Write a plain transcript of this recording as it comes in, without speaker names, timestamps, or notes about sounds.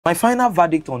My final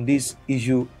verdict on this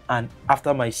issue, and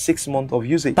after my 6 months of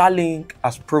usage, Starlink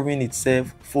has proven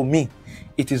itself for me.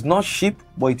 It is not cheap,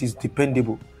 but it is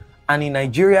dependable. And in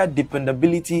Nigeria,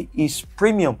 dependability is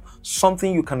premium,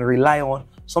 something you can rely on,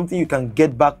 something you can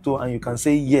get back to, and you can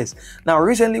say yes. Now,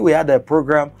 recently we had a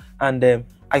program, and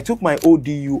I took my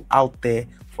ODU out there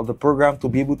for the program to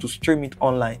be able to stream it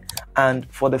online. And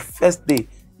for the first day,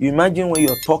 you imagine when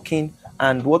you're talking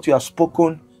and what you have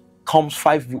spoken comes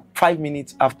five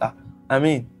minutes after. I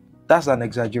mean, that's an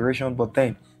exaggeration, but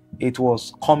then it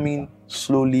was coming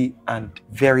slowly and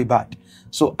very bad.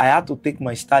 So I had to take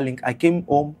my Starlink. I came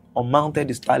home, unmounted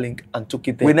the Starlink, and took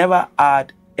it there. We never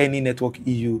had any network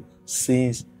issue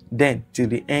since then till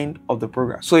the end of the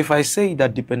program. So if I say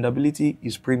that dependability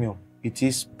is premium, it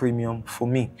is premium for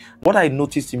me. What I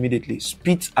noticed immediately,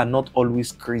 speeds are not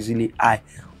always crazily high,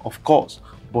 of course,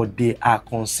 but they are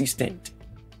consistent.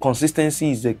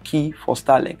 Consistency is the key for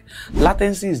Starlink.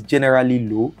 Latency is generally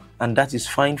low, and that is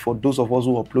fine for those of us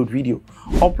who upload video.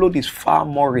 Upload is far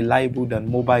more reliable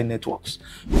than mobile networks.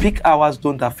 Peak hours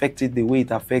don't affect it the way it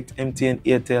affects MTN,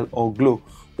 Airtel, or Glo.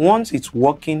 Once it's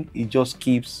working, it just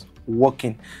keeps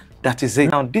working. That is it.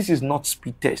 Now, this is not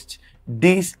speed test.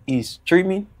 This is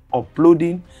streaming,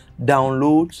 uploading,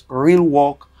 downloads, real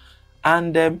work,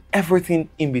 and everything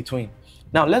in between.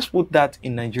 Now, let's put that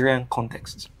in Nigerian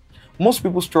context. Most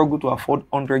people struggle to afford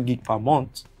 100 gig per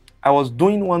month. I was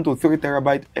doing 1 to 3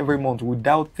 terabytes every month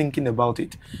without thinking about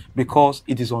it because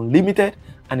it is unlimited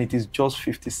and it is just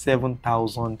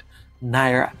 57,000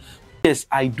 naira. Yes,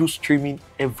 I do streaming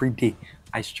every day.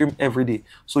 I stream every day.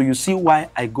 So you see why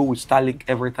I go with Starlink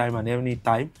every time and any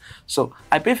time. So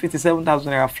I pay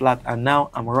 57,000 naira flat and now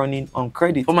I'm running on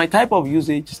credit. For my type of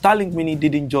usage, Starlink Mini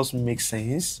didn't just make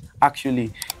sense.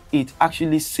 Actually, it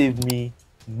actually saved me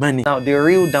money. Now, the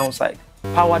real downside,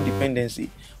 power dependency.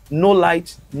 No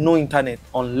light, no internet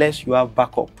unless you have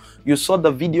backup. You saw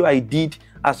the video I did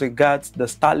as regards the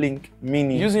Starlink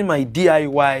Mini using my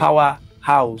DIY power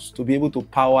house to be able to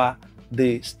power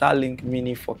the Starlink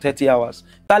Mini for 30 hours.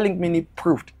 Starlink Mini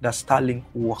proved that Starlink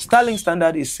works. Starlink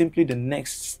Standard is simply the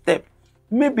next step.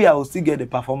 Maybe I will still get the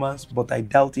performance, but I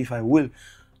doubt if I will.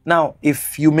 Now,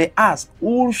 if you may ask,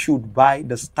 who should buy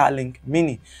the Starlink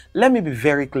Mini? Let me be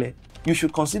very clear. You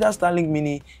should consider Starlink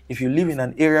Mini if you live in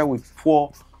an area with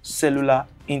poor cellular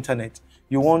internet.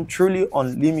 You want truly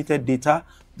unlimited data,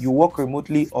 you work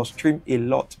remotely or stream a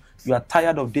lot, you are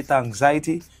tired of data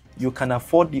anxiety, you can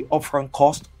afford the upfront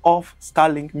cost of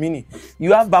Starlink Mini.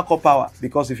 You have backup power,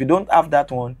 because if you don't have that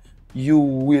one, you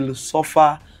will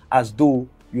suffer as though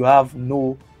you have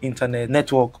no internet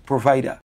network provider.